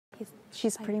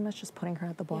She's pretty much just putting her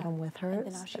at the bottom with her. And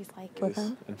then now she's like, with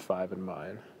him. And 5 in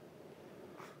mine.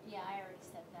 Yeah, I already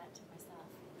said that to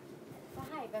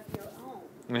myself. 5 of your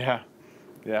own. Yeah.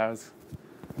 Yeah,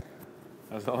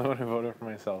 I was the only one who voted for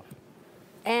myself.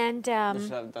 And You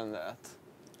should have done that.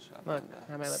 Look,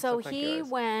 how my lips so look like he yours.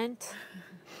 went.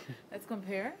 Let's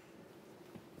compare.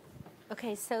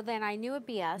 Okay, so then I knew it'd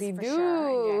be us They for do.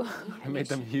 sure. I made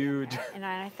them huge. And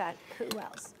I thought, who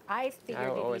else? I figured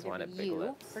always it wanted would big be you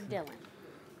lips. for Dylan.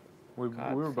 We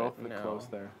were both no. close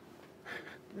there.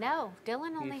 No,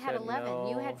 Dylan only had said 11.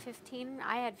 You no. had 15.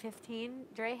 I had 15.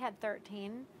 Dre had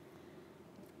 13.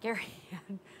 Gary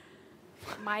had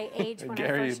my age when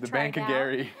Gary, I first the tried bank out. of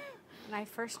Gary. When I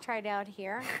first tried out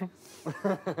here.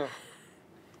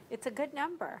 It's a good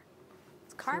number.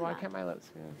 It's So karma. why can't my lips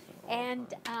feel so And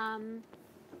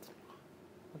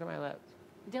look at my lips.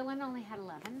 Dylan only had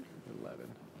 11. 11.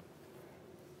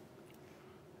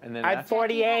 And then I had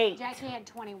 48. Jackie had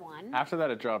 21. after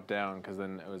that, it dropped down because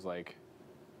then it was like,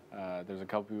 there's a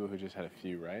couple people who just had a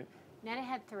few, right? Netta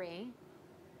had 3.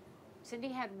 Cindy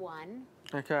had 1.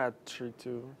 I got 3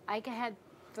 too. Ika had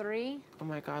 3. Oh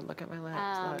my God, look at my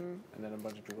lips. Look. And then a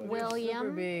bunch of people. Super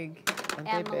William, big. Aren't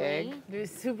they Emily, big? They're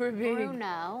super big.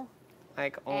 Bruno,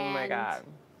 Like, oh my And- God.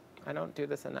 I don't do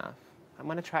this enough. I'm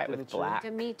gonna try it with Dimitri? black.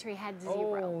 Dimitri had 0.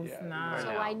 Oh, Yeah, snap. So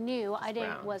I know. I knew I didn't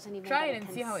brown. wasn't even Try it going to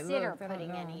and see how it consider looks. I don't putting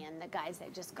know. any in. The guys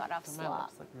that just got off So my slop.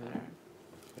 lips look better.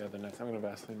 Yeah, they're nice. I'm going to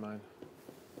Vaseline mine.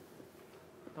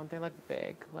 Don't they look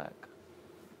big? Look.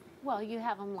 Well, you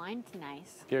have them lined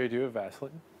nice. Gary, do you have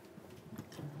Vaseline?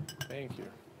 Thank you.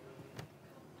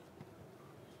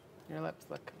 Your lips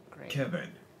look great. Kevin,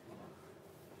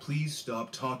 please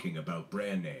stop talking about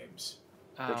brand names.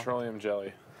 Oh. Petroleum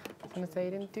jelly. I was gonna say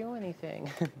you didn't do anything.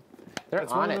 They're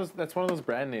That's on one it. of those. That's one of those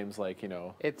brand names, like, you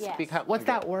know, It's Yes. because what's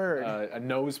that word? a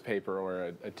nose paper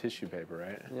or a tissue paper,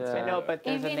 right? Yeah. I know, but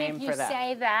there's Even a name if you for that.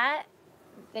 say that,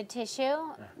 the tissue,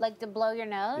 like to blow your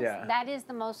nose, Yeah. that is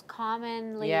the most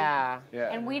commonly. Yeah.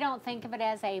 Yeah. And we don't think of it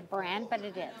as a brand, but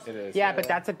it is. It is. Yeah, but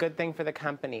that's a good thing for the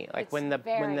company. Like It's when the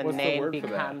very when the What's the name word for that?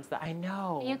 becomes the I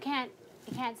know. You can't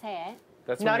say it.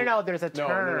 That's No, when no, you- no. There's a No,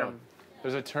 term. no, no.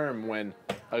 There's a term when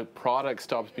a product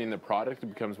stops being the product, it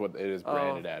becomes what it is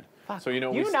branded at. Fuck. So you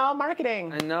know, You know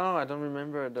marketing. I know, I don't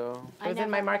remember it though. It was in never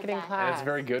my heard marketing that. and class. it's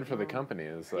very good for the company.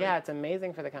 It's like, Yeah, it's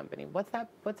amazing for the company. What's that?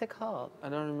 What's it called? I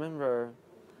don't remember.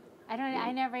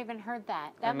 I never even heard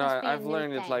that. I That know, must be a I've new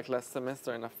learned it thing. like last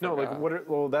semester and I no, like forgot.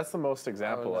 well, that's the most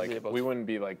example. would be Like able we to- wouldn't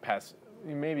be like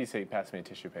you maybe say pass me a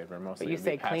tissue paper. Mostly you it'd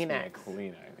be, say pass me a Kleenex.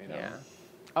 Kleenex, you know? Yeah.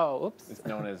 Oh, oops. It's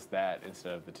known as that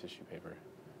instead of the tissue paper.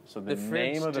 So The the,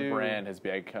 fridge name of the too. brand has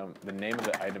become the name of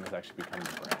the item has actually become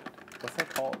the brand. What's that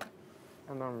called?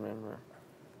 I don't remember.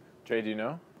 Jay, do you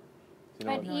know? Do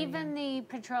you know But what- even the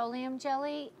petroleum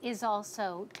jelly is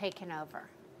also taken over.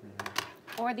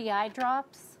 Or the eye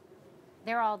drops,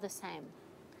 they're all the same.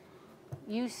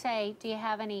 You say, do you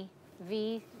have any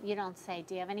V? You don't say,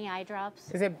 do you have any eye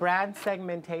drops? Is it brand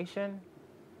segmentation?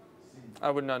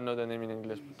 I would not know the name in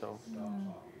English though.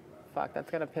 Fuck,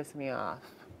 that's gonna piss me off.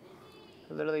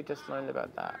 I literally just learned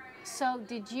about that. So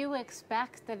did you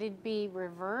expect that it'd be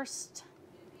reversed?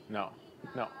 No,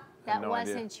 no. I That had no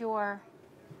idea. wasn't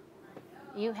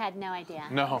you had no idea.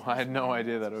 No, I had no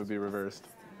idea that it would be reversed.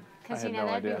 Because I you had know,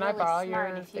 no that'd idea. be Can I really borrow smart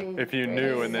your if you. thing? If you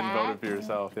knew and then That- voted for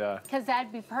yourself, yeah. Because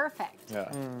that'd be perfect.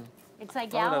 Yeah. It's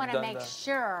like, I yeah, I would want have to done make that.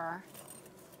 sure.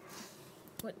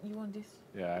 What, you want this?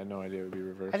 Yeah, I had no idea it would be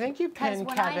reversed. I think you 'Cause pin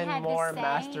when I Kevin had to more say-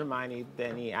 mastermindy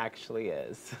than he actually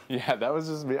is. Yeah, that was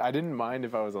just me. I didn't mind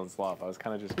if I was on slop. I was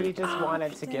kind of just. He just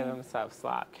wanted to give himself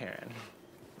slop, Karen.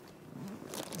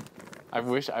 I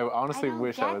honestly don't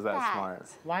wish I get was that that. smart.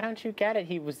 Why don't you get it?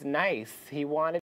 He was nice. He wanted